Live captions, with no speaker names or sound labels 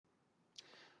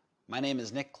My name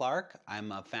is Nick Clark.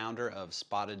 I'm a founder of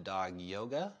Spotted Dog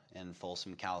Yoga in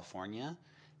Folsom, California.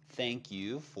 Thank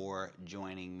you for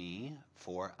joining me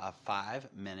for a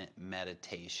 5-minute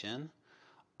meditation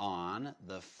on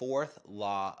the fourth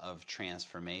law of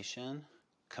transformation,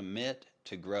 commit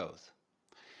to growth.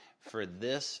 For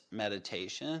this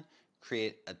meditation,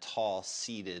 create a tall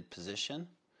seated position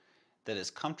that is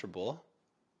comfortable.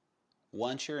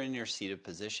 Once you're in your seated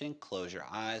position, close your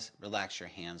eyes, relax your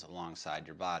hands alongside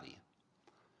your body.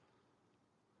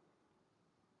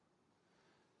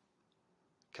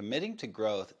 Committing to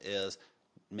growth is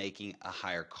making a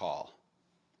higher call.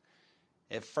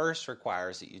 It first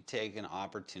requires that you take an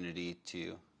opportunity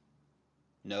to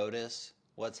notice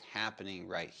what's happening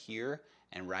right here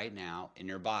and right now in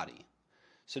your body.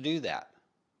 So do that.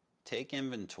 Take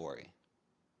inventory.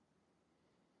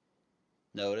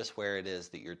 Notice where it is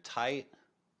that you're tight.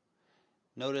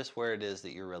 Notice where it is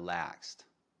that you're relaxed.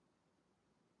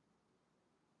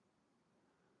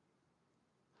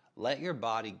 Let your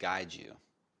body guide you.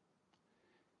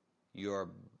 Your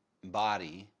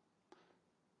body,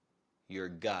 your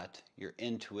gut, your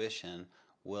intuition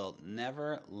will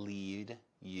never lead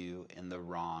you in the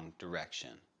wrong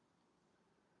direction.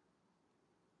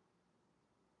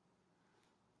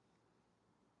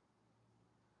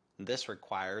 This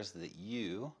requires that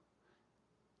you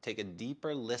take a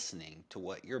deeper listening to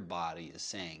what your body is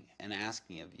saying and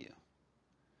asking of you,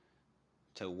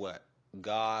 to what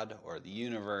God or the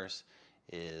universe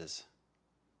is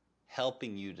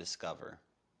helping you discover.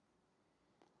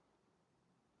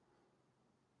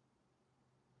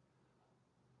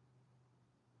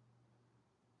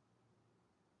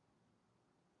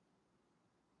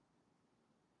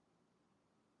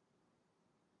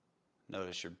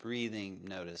 Notice your breathing,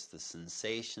 notice the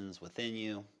sensations within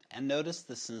you, and notice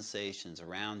the sensations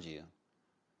around you.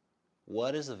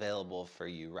 What is available for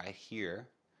you right here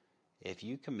if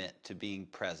you commit to being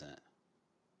present,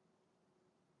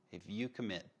 if you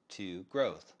commit to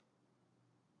growth?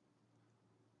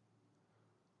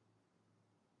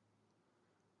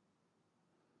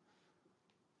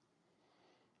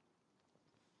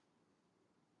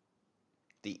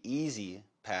 The easy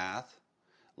path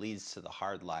leads to the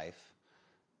hard life.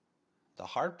 The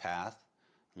hard path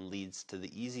leads to the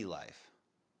easy life.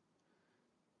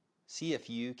 See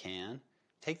if you can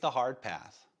take the hard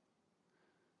path,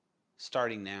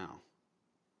 starting now.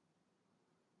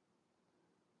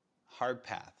 Hard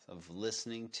path of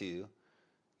listening to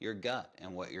your gut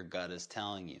and what your gut is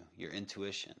telling you, your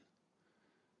intuition.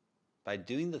 By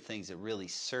doing the things that really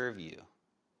serve you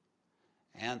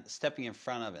and stepping in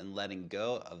front of and letting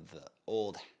go of the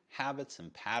old habits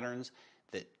and patterns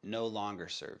that no longer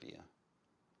serve you.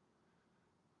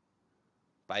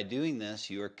 By doing this,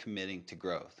 you are committing to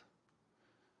growth.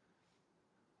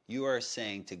 You are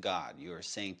saying to God, you are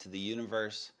saying to the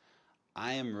universe,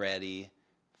 I am ready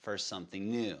for something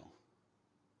new.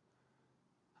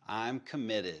 I'm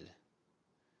committed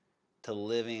to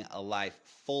living a life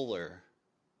fuller,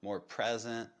 more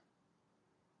present,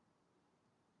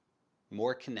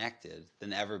 more connected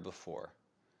than ever before.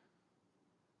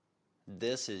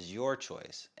 This is your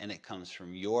choice, and it comes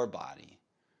from your body.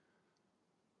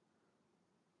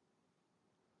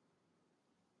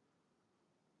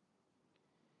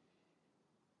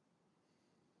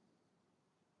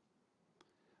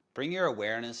 Bring your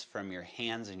awareness from your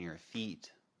hands and your feet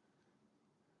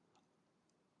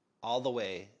all the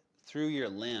way through your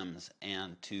limbs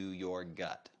and to your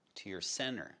gut, to your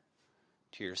center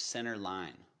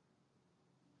line.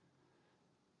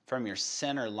 From your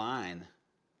center line,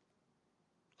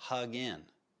 hug in.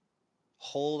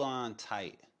 Hold on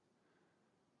tight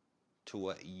to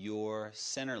what your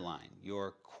center line,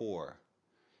 your core,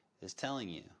 is telling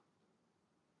you.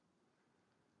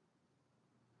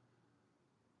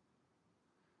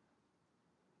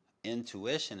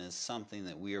 Intuition is something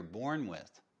that we are born with.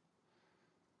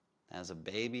 As a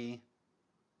baby,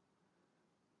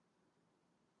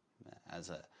 as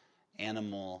an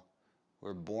animal,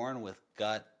 we're born with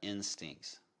gut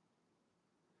instincts.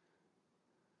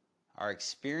 Our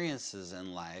experiences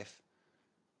in life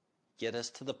get us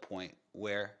to the point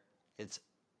where it's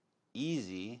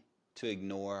easy to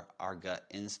ignore our gut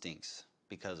instincts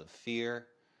because of fear,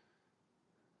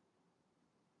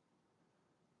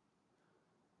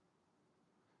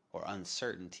 or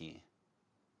uncertainty.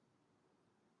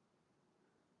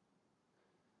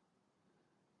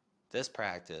 This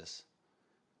practice,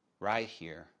 right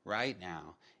here, right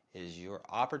now, is your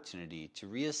opportunity to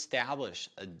reestablish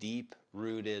a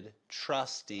deep-rooted,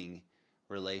 trusting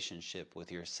relationship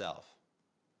with yourself.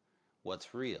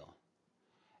 What's real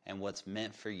and what's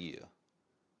meant for you.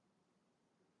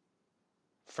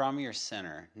 from your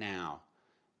center now.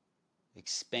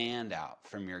 Expand out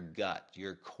from your gut,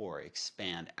 your core.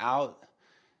 Expand out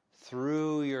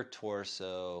through your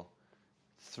torso,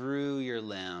 through your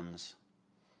limbs,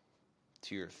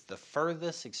 to the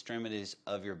furthest extremities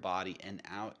of your body and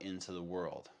out into the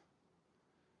world.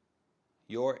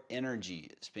 Your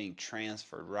energy is being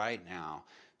transferred right now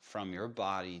from your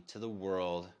body to the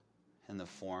world in the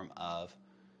form of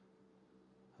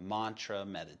mantra,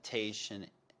 meditation,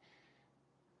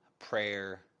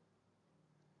 prayer,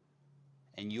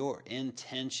 and your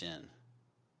intention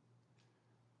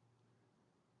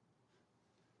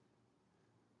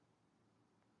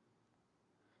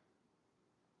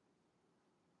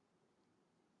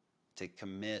to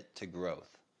commit to growth.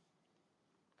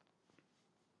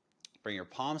 Bring your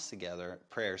palms together,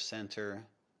 prayer center.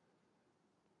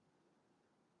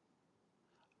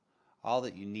 All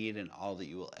that you need and all that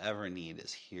you will ever need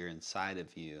is here inside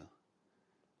of you.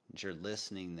 It's your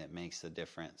listening that makes the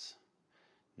difference,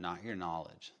 not your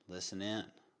knowledge. Listen in.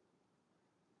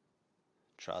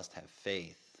 Trust, have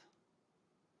faith.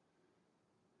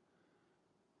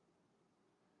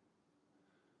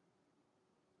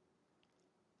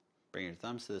 Bring your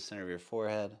thumbs to the center of your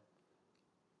forehead.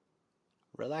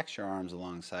 Relax your arms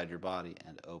alongside your body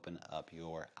and open up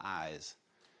your eyes.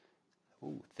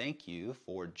 Ooh, thank you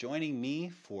for joining me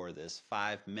for this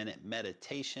 5-minute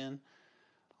meditation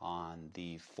on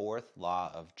the 4th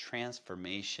law of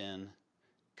transformation.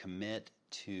 Commit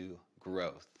to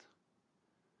growth.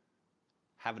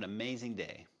 Have an amazing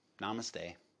day.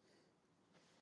 Namaste.